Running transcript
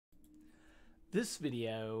This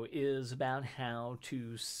video is about how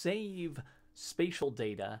to save spatial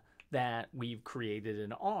data that we've created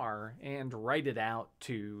in R and write it out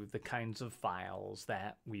to the kinds of files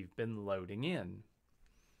that we've been loading in.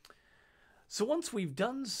 So once we've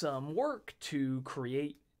done some work to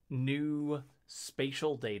create new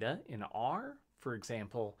spatial data in R, for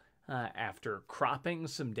example, after cropping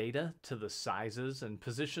some data to the sizes and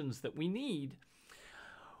positions that we need,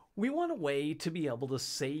 we want a way to be able to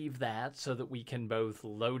save that so that we can both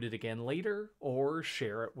load it again later or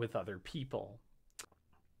share it with other people.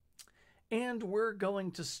 And we're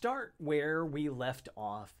going to start where we left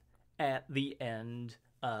off at the end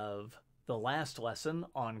of the last lesson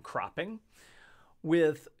on cropping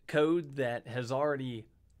with code that has already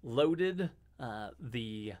loaded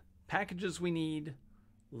the packages we need,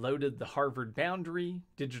 loaded the Harvard boundary,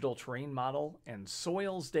 digital terrain model, and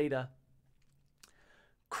soils data,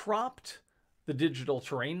 cropped the digital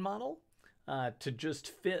terrain model to just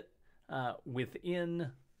fit within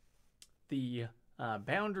the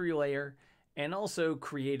boundary layer, and also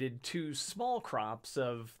created two small crops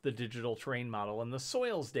of the digital terrain model and the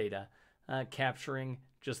soils data, capturing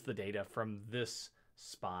just the data from this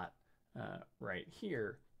spot right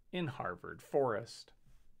here in Harvard Forest.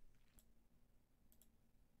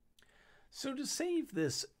 So to save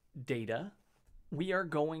this data, we are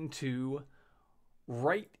going to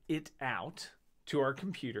write it out to our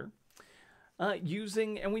computer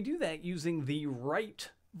and we do that using the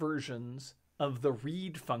write versions of the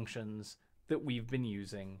read functions that we've been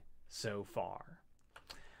using so far.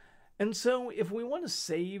 And so if we want to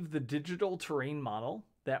save the digital terrain model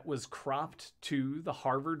that was cropped to the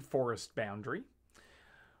Harvard Forest boundary,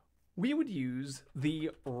 we would use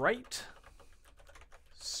the write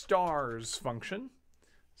stars function.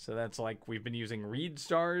 So that's like we've been using read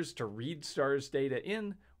stars to read stars data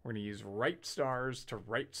in. We're going to use write stars to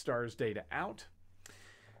write stars data out.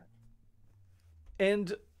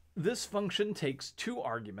 And this function takes two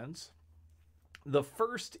arguments. The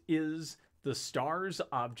first is the stars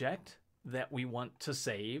object that we want to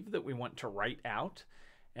save, that we want to write out.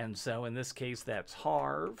 And so in this case, that's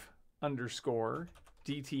harv underscore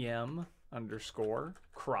DTM underscore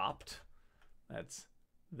cropped. That's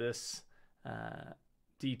this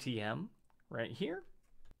DTM right here.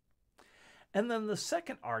 And then the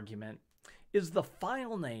second argument is the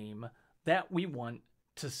file name that we want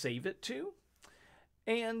to save it to.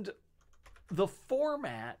 And the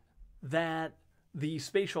format that the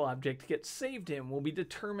spatial object gets saved in will be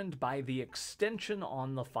determined by the extension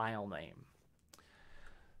on the file name.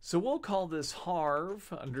 So we'll call this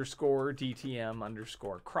harv underscore DTM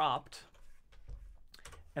underscore cropped,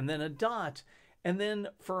 and then a dot. And then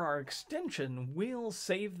for our extension, we'll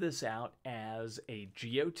save this out as a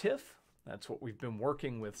geotiff. That's what we've been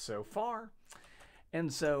working with so far.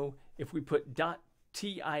 And so if we put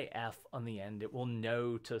 .tif on the end, it will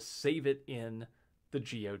know to save it in the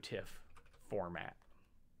geotiff format.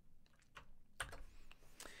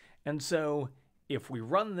 And so if we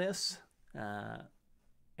run this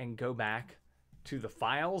and go back to the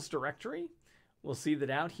files directory, we'll see that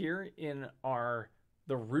out here in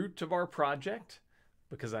the root of our project,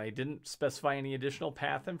 because I didn't specify any additional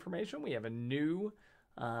path information, we have a new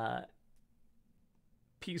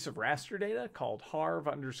piece of raster data called harv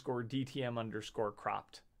underscore DTM underscore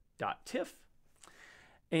cropped .tif.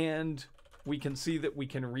 And we can see that we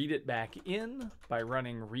can read it back in by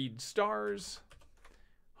running read stars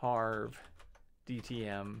harv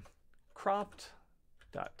DTM cropped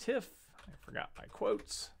 .tif. I forgot my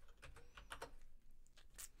quotes.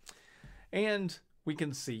 And we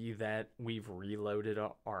can see that we've reloaded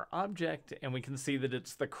our object, and we can see that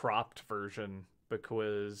it's the cropped version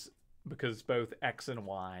because both X and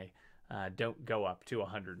Y don't go up to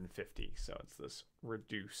 150. So it's this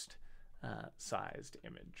reduced sized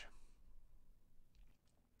image.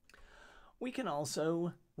 We can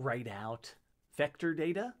also write out vector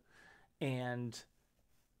data, and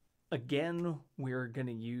again, we're going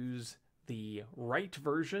to use the write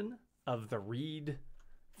version of the read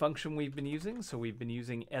function we've been using. So we've been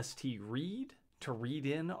using stRead to read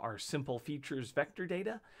in our simple features vector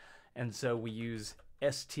data. And so we use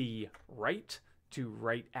stWrite to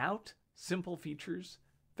write out simple features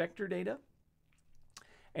vector data.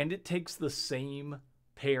 And it takes the same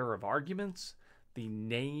pair of arguments, the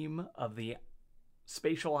name of the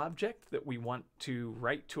spatial object that we want to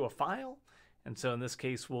write to a file. And so in this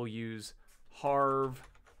case, we'll use harv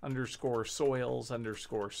underscore soils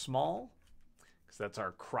underscore small, because that's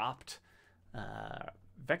our cropped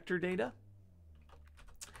vector data.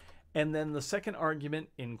 And then the second argument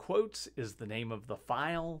in quotes is the name of the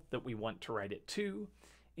file that we want to write it to,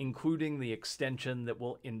 including the extension that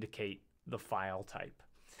will indicate the file type.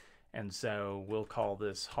 And so we'll call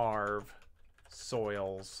this harv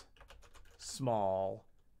soils small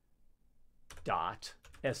dot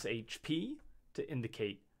shp to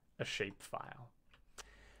indicate a shapefile.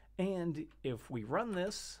 And if we run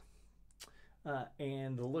this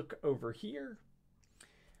and look over here,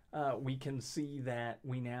 we can see that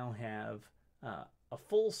we now have a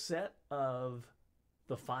full set of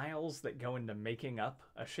the files that go into making up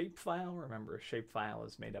a shapefile. Remember, a shapefile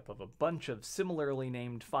is made up of a bunch of similarly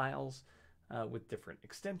named files with different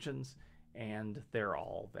extensions, and they're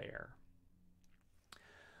all there.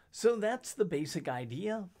 So that's the basic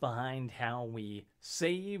idea behind how we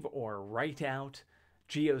save or write out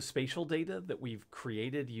geospatial data that we've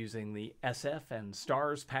created using the SF and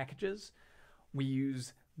stars packages. We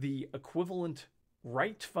use the equivalent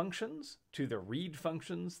write functions to the read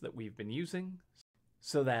functions that we've been using.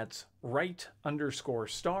 So that's write underscore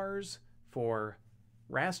stars for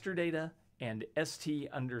raster data and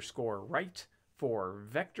st underscore write for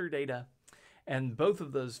vector data. And both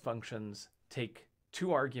of those functions take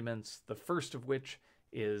two arguments, the first of which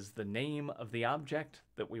is the name of the object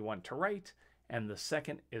that we want to write, and the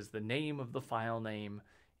second is the name of the file name,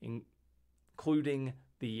 including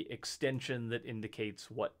the extension that indicates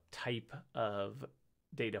what type of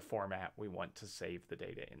data format we want to save the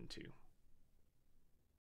data into.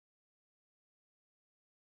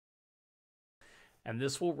 And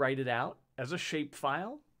this will write it out as a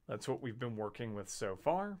shapefile. That's what we've been working with so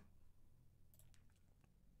far.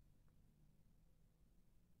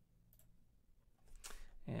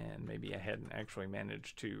 And maybe I hadn't actually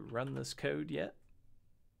managed to run this code yet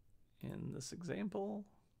in this example.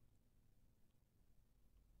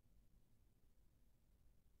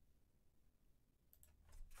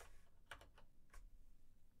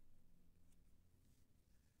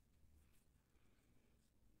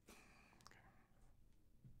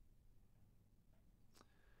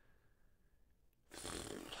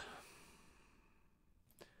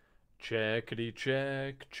 Checkity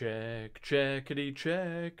check, check, checkity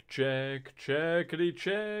check, check, checkity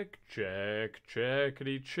check, check,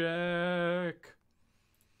 checkity check.